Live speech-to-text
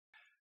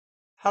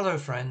Hello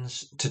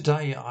friends,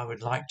 today I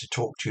would like to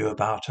talk to you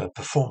about a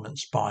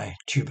performance by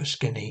Tuba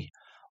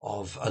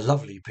of a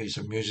lovely piece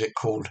of music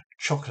called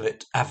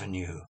Chocolate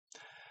Avenue.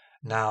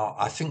 Now,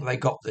 I think they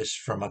got this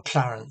from a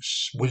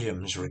Clarence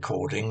Williams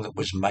recording that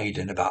was made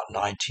in about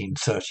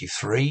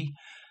 1933,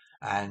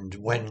 and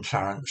when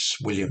Clarence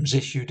Williams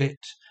issued it,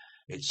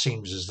 it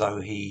seems as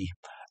though he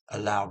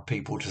allowed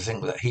people to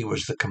think that he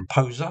was the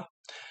composer,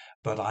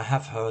 but I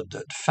have heard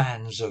that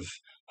fans of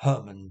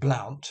Herman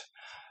Blount,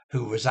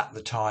 who was at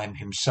the time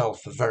himself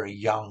a very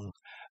young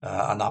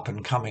and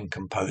up-and-coming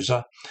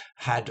composer,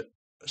 had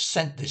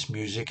sent this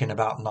music in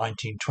about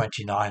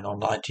 1929 or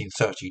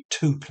 1930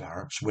 to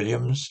Clarence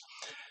Williams,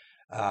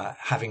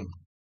 having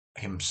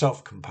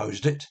himself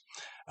composed it,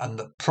 and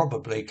that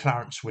probably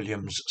Clarence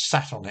Williams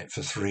sat on it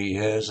for 3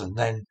 years and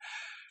then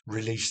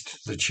released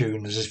the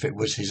tune as if it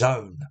was his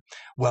own.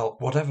 Well,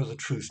 whatever the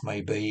truth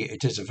may be,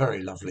 it is a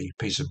very lovely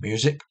piece of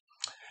music.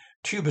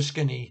 Tuba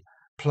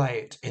play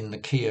it in the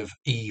key of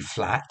E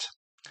flat,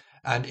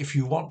 and if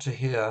you want to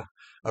hear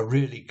a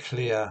really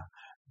clear,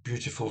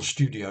 beautiful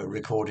studio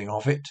recording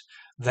of it,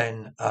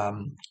 then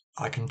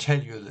I can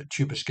tell you that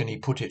Tuba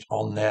put it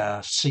on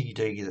their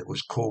CD that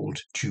was called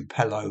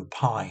Tupelo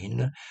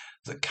Pine,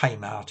 that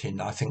came out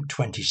in, I think,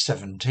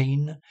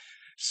 2017.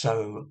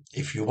 So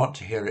if you want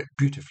to hear it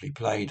beautifully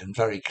played and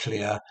very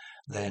clear,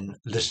 then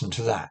listen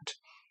to that.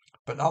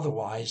 But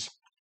otherwise,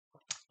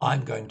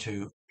 I'm going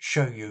to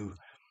show you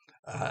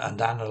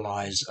and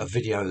analyze a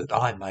video that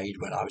I made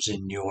when I was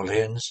in New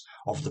Orleans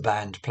of the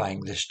band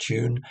playing this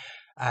tune.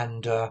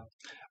 And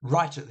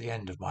right at the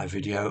end of my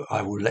video,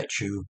 I will let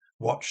you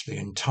watch the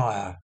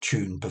entire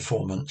tune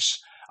performance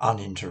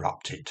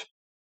uninterrupted.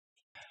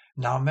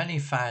 Now, many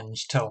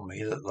fans tell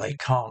me that they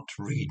can't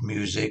read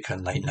music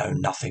and they know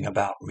nothing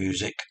about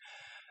music.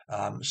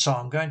 So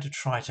I'm going to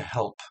try to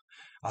help.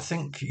 I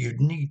think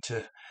you'd need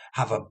to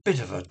have a bit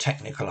of a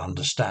technical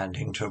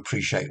understanding to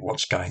appreciate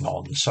what's going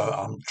on. So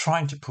I'm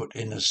trying to put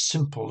in as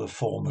simple a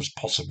form as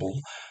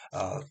possible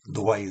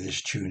the way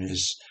this tune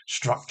is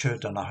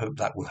structured, and I hope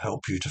that will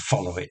help you to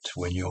follow it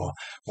when you're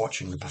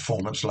watching the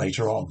performance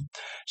later on.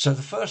 So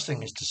the first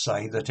thing is to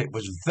say that it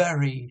was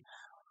very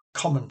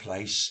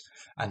commonplace,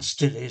 and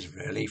still is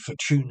really, for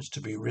tunes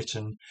to be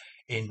written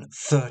in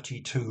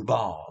 32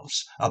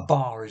 bars. A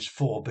bar is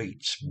 4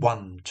 beats,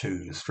 1,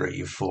 2,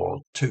 3, 4,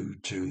 2,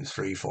 2,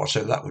 3, 4.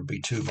 So that would be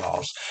 2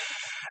 bars.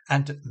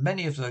 And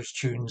many of those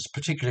tunes,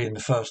 particularly in the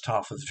first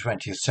half of the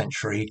 20th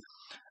century,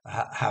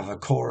 have a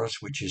chorus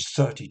which is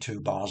 32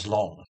 bars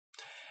long.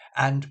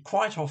 And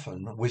quite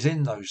often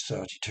within those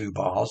 32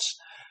 bars,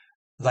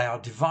 they are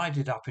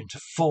divided up into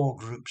 4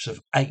 groups of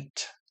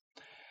 8.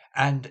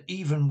 And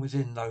even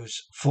within those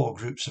 4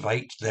 groups of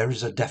 8, there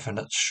is a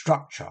definite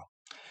structure.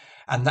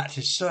 And that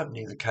is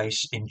certainly the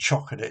case in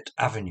Chocolate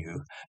Avenue,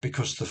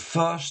 because the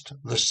first,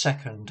 the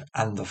second,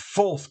 and the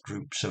fourth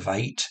groups of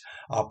 8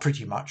 are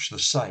pretty much the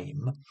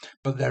same,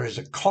 but there is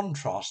a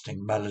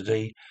contrasting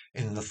melody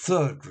in the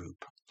third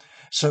group.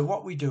 So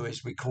what we do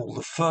is we call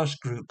the first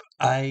group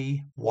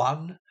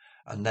A1,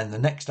 and then the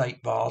next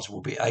 8 bars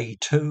will be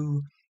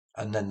A2,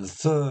 and then the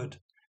third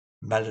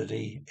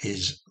melody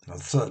is the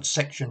third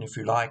section, if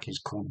you like, is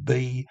called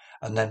B,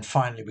 and then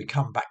finally we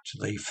come back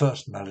to the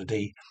first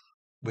melody.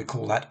 We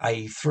call that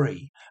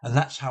A3, and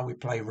that's how we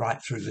play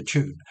right through the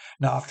tune.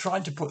 Now, I've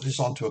tried to put this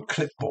onto a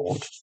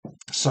clipboard,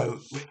 so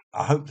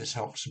I hope this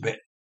helps a bit.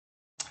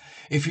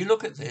 If you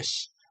look at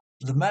this,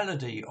 the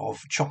melody of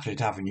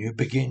Chocolate Avenue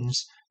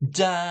begins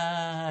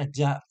da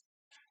da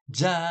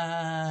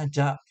da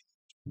da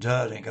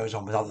da, and it goes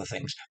on with other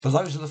things, but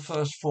those are the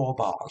first 4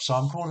 bars, so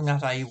I'm calling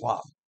that A1.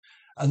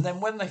 And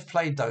then when they've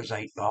played those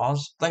 8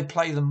 bars, they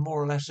play them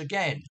more or less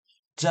again.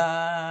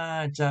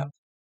 Da, da,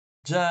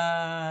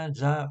 da,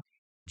 da,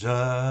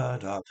 da,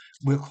 da.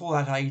 We'll call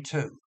that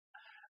A2.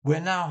 We're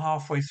now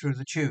halfway through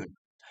the tune.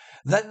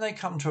 Then they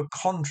come to a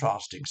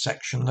contrasting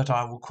section that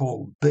I will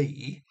call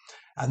B,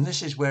 and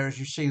this is where, as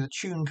you see, the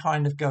tune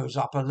kind of goes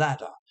up a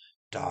ladder.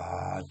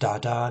 Da, da,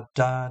 da,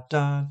 da,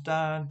 da,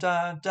 da,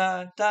 da,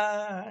 da,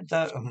 da,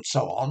 da, and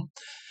so on.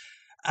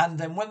 And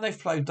then when they've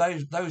played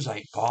those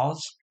 8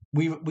 bars,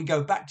 we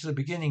go back to the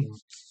beginning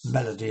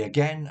melody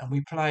again, and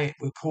we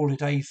call it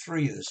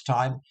A3 this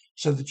time,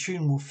 so the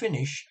tune will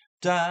finish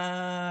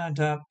da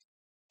da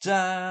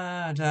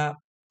da da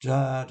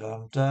da da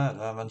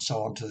da, and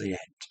so on to the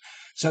end.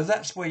 So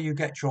that's where you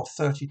get your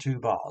 32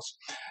 bars.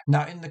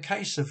 Now, in the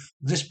case of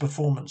this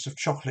performance of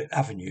Chocolate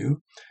Avenue,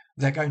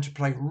 they're going to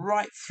play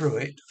right through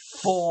it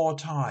 4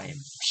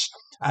 times.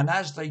 And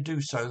as they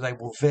do so, they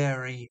will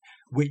vary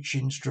which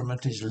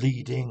instrument is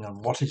leading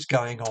and what is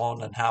going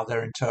on and how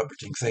they're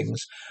interpreting things.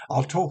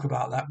 I'll talk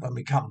about that when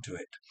we come to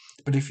it.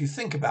 But if you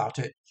think about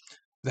it,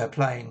 they're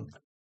playing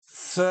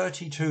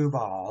 32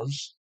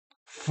 bars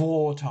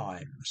 4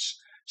 times.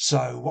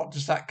 So what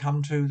does that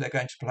come to? They're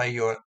going to play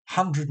your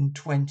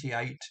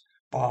 128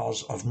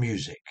 bars of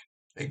music.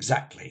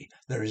 Exactly.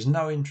 There is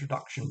no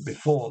introduction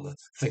before the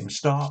thing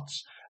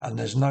starts, and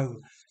there's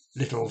no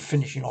little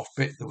finishing off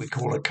bit that we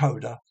call a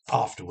coda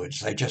afterwards.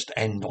 They just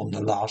end on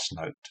the last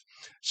note.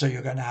 So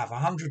you're going to have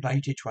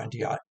 180,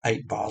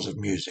 28 bars of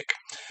music.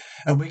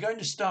 And we're going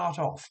to start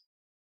off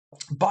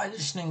by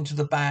listening to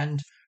the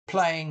band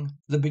playing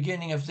the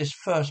beginning of this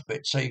first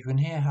bit, so you can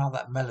hear how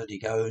that melody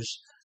goes,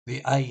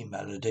 the A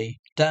melody,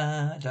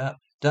 da da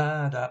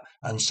da da,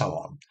 and so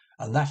on.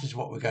 And that is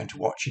what we're going to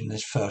watch in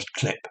this first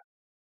clip.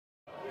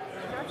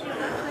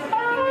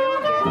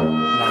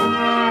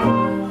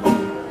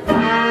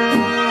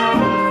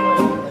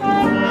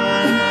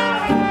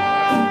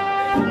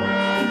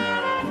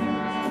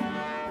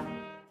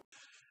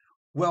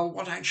 Well,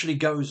 what actually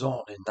goes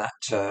on in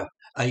that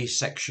A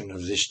section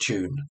of this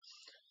tune?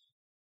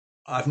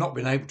 I've not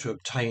been able to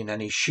obtain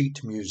any sheet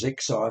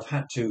music, so I've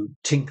had to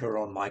tinker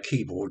on my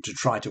keyboard to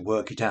try to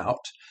work it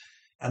out.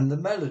 And the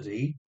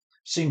melody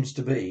seems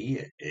to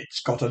be,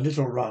 it's got a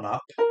little run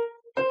up.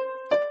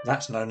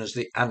 That's known as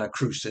the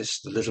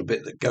anacrusis, the little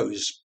bit that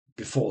goes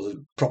before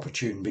the proper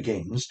tune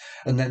begins.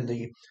 And then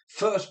the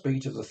first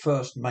beat of the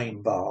first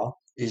main bar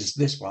is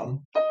this one.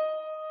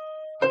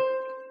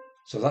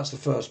 So that's the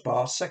first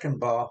bar, second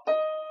bar,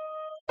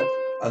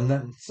 and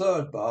then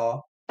third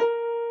bar.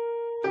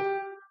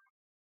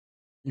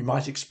 You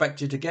might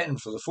expect it again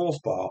for the fourth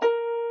bar,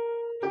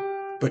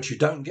 but you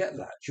don't get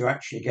that. You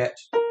actually get...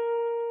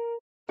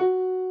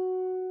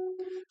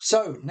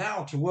 So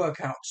now to work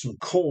out some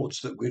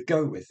chords that would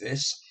go with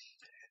this,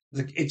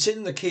 it's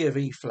in the key of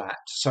E flat,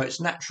 so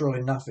it's natural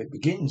enough it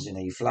begins in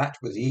E flat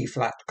with the E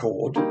flat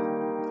chord.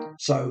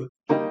 So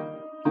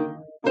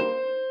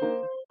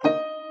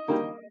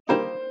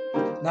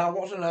now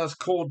what on earth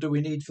chord do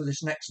we need for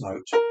this next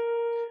note?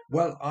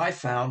 Well, I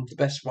found the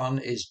best one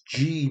is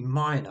G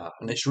minor,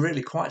 and it's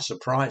really quite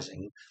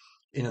surprising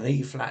in an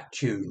E flat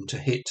tune to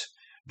hit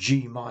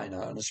G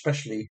minor, and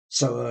especially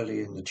so early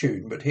in the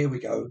tune, but here we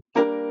go.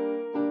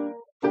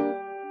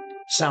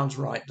 Sounds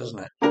right, doesn't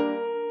it?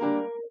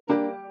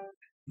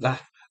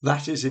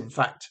 That is in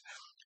fact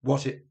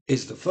what it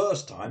is the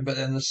first time, but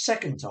then the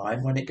second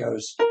time when it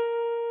goes,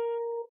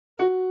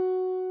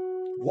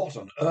 what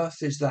on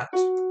earth is that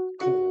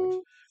chord?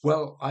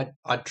 Well,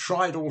 I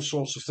tried all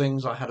sorts of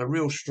things. I had a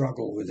real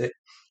struggle with it,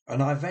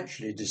 and I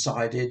eventually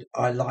decided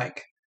I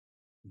like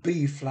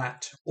B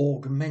flat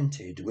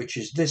augmented, which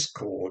is this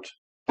chord.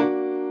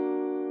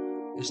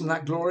 Isn't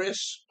that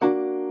glorious?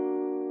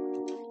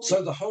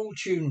 So the whole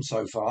tune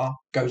so far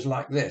goes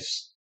like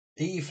this: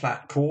 E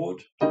flat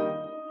chord,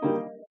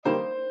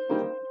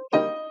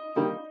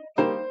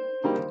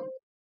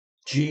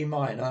 G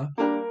minor,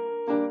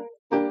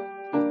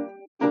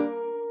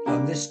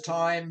 and this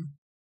time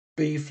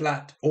B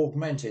flat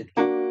augmented,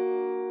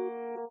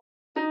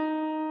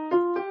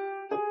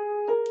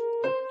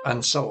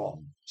 and so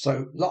on.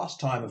 So last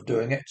time of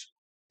doing it,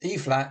 E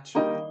flat,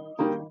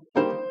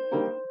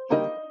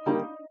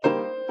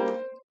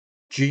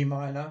 G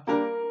minor,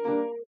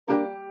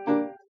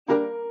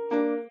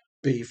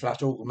 B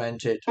flat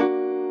augmented.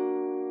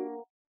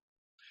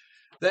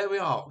 There we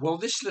are. Well,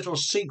 this little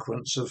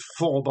sequence of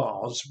 4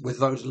 bars with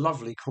those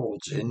lovely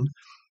chords in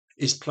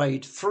is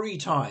played 3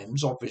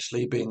 times,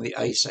 obviously being the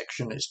A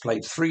section, it's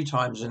played 3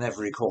 times in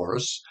every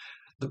chorus.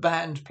 The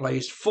band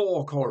plays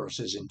 4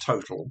 choruses in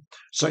total,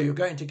 so you're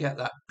going to get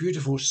that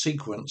beautiful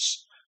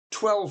sequence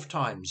 12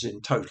 times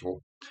in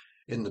total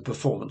in the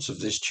performance of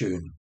this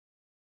tune.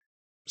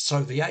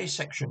 So the A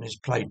section is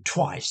played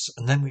twice,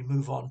 and then we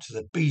move on to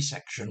the B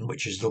section,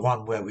 which is the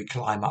one where we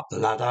climb up the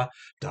ladder.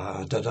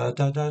 Da, da, da,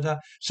 da, da, da.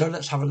 So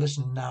let's have a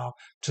listen now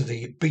to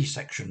the B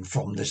section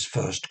from this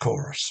first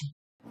chorus.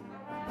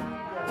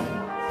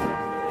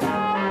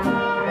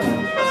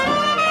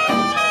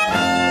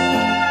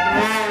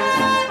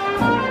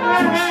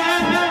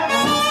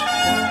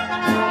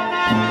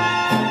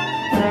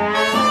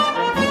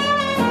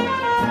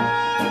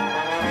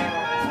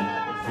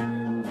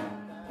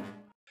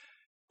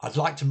 I'd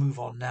like to move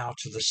on now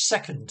to the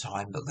second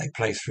time that they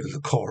play through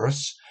the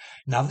chorus.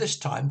 Now this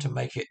time, to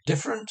make it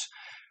different,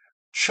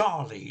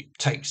 Charlie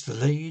takes the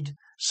lead,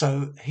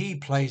 so he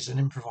plays an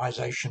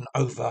improvisation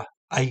over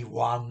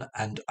A1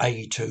 and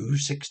A2,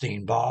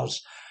 16 bars,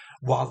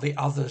 while the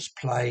others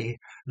play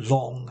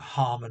long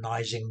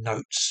harmonizing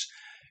notes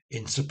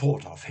in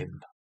support of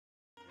him.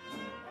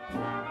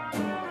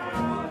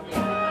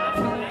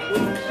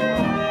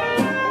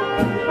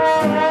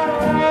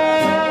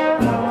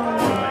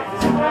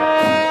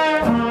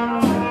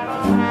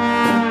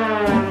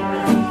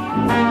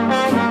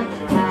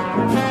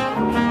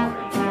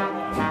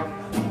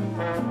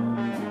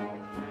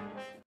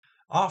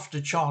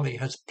 After Charlie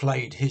has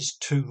played his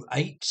 2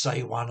 8s,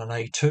 A1 and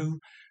A2,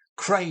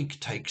 Craig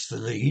takes the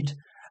lead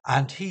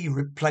and he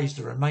plays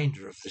the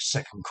remainder of the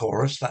second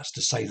chorus, that's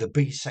to say the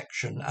B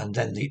section and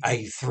then the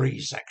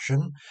A3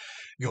 section.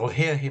 You'll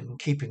hear him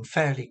keeping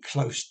fairly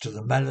close to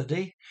the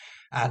melody,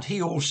 and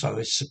he also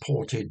is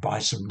supported by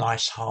some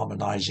nice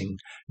harmonizing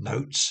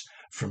notes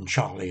from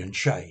Charlie and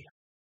Shay.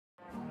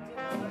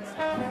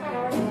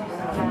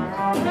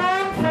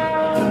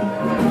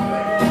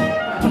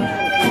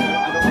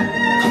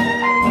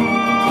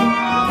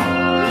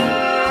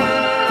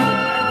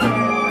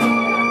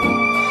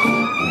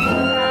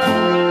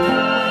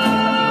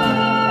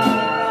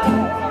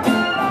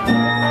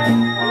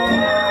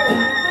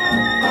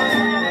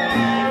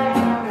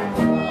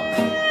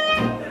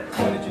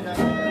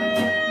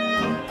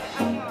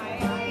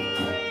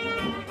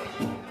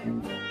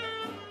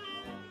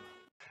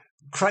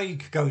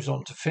 Craig goes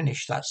on to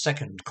finish that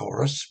second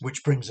chorus,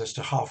 which brings us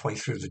to halfway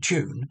through the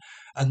tune.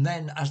 And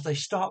then as they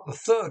start the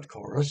third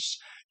chorus,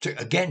 to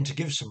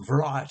give some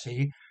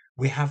variety,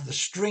 we have the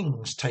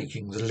strings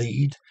taking the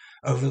lead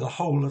over the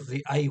whole of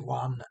the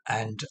A1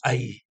 and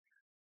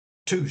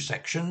A2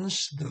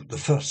 sections, the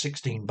first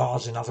 16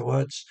 bars, in other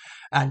words,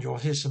 and you'll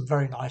hear some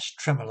very nice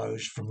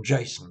tremolos from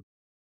Jason.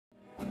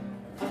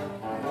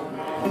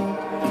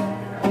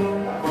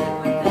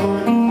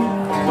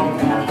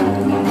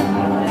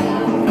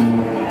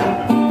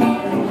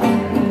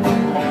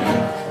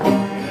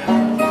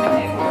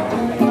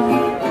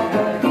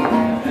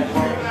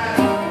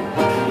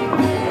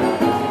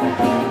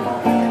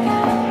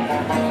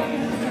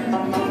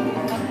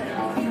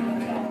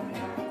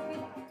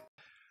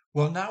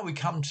 Well, now we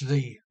come to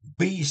the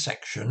B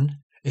section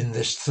in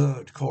this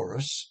third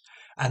chorus,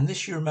 and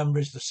this, you remember,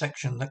 is the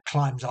section that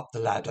climbs up the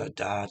ladder,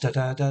 da da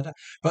da da da.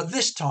 But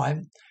this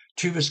time,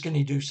 Tuba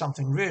Skinny do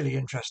something really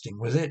interesting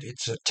with it.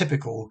 It's a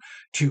typical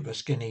Tuba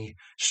Skinny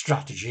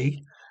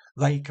strategy.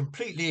 They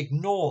completely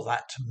ignore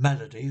that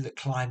melody, the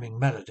climbing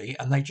melody,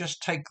 and they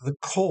just take the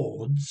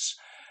chords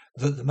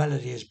that the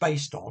melody is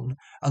based on,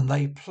 and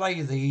they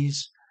play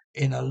these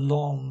in a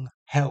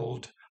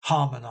long-held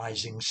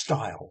harmonizing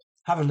style.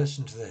 Have a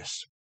listen to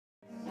this.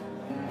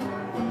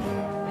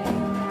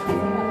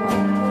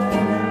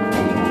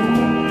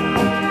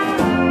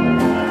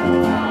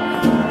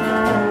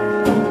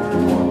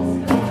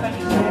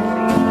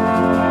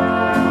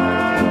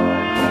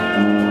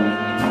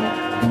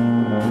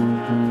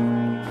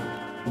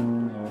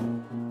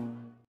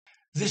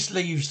 This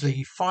leaves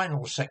the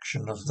final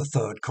section of the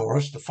third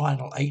chorus, the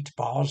final 8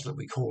 bars that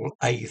we call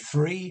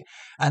A3,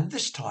 and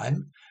this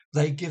time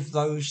they give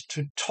those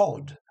to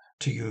Todd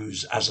to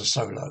use as a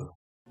solo.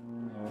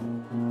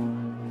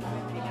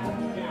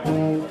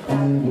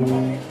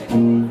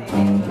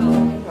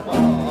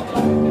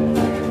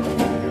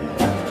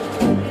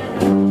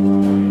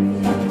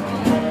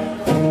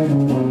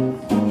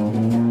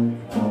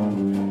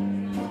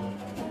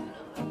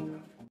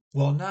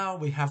 Well, now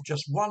we have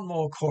just one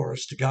more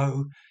chorus to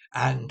go,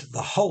 and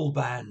the whole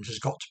band has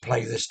got to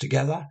play this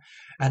together.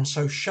 And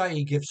so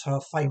Shay gives her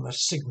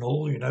famous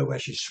signal, you know, where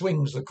she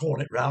swings the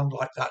cornet round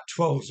like that,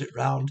 twirls it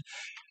round,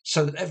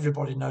 so that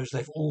everybody knows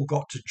they've all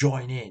got to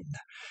join in.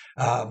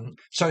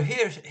 So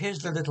here's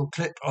the little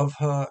clip of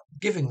her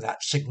giving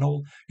that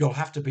signal. You'll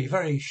have to be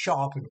very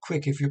sharp and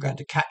quick if you're going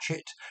to catch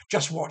it.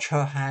 Just watch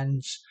her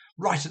hands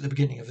right at the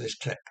beginning of this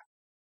clip.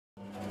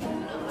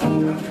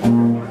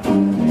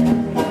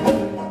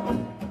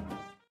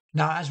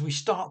 Now, as we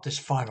start this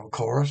final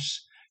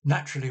chorus,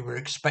 naturally we're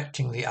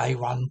expecting the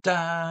A1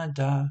 da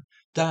da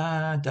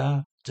da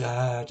da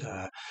da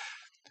da,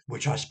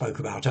 which I spoke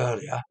about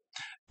earlier.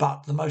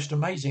 But the most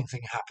amazing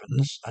thing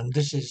happens, and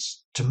this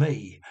is, to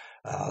me,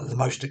 the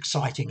most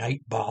exciting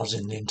 8 bars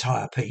in the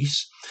entire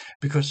piece,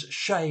 because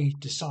Shay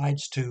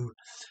decides to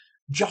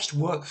just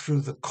work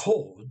through the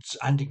chords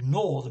and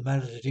ignore the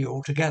melody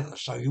altogether.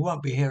 So you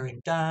won't be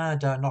hearing da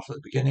da, not at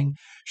the beginning.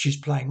 She's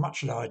playing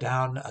much lower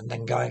down and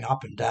then going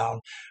up and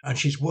down, and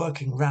she's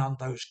working round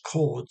those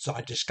chords I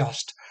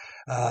discussed,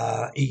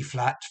 E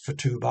flat for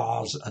 2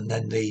 bars, and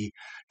then the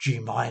G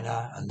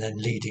minor, and then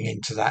leading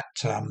into that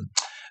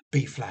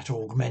B flat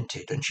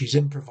augmented, and she's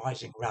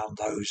improvising around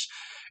those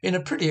in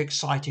a pretty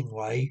exciting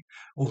way,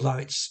 although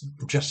it's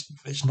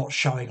not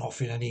showing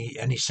off in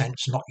any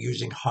sense, not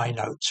using high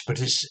notes, but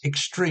it's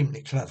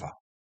extremely clever.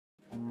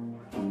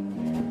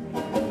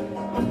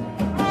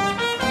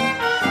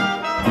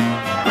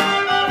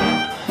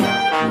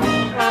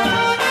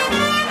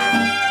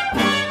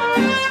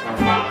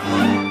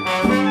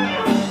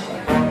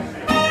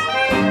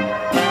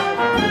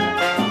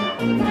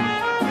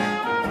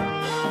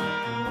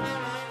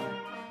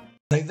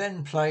 They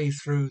then play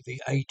through the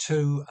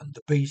A2 and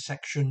the B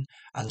section,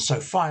 and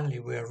so finally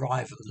we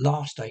arrive at the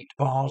last 8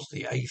 bars,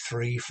 the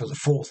A3, for the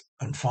 4th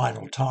and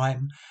final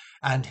time.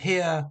 And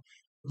here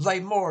they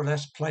more or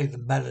less play the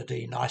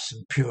melody nice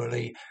and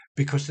purely,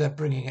 because they're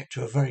bringing it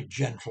to a very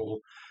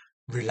gentle,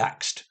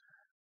 relaxed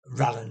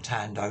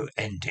rallentando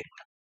ending.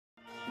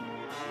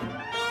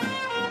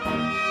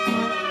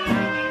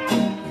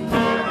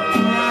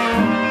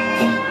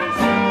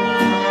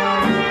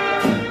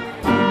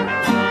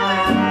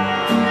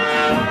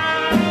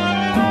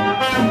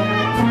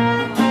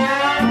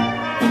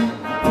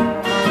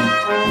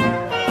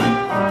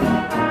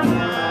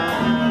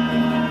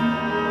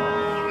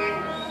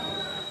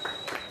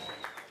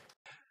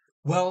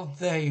 Well,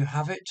 there you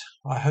have it.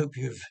 I hope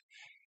you've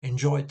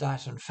enjoyed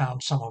that and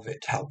found some of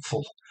it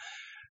helpful.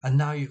 And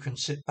now you can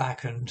sit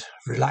back and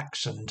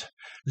relax and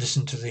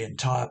listen to the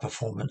entire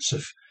performance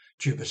of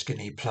Tuba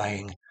Skinny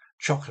playing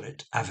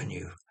Chocolate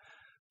Avenue.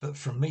 But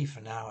from me for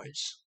now,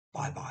 it's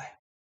bye-bye.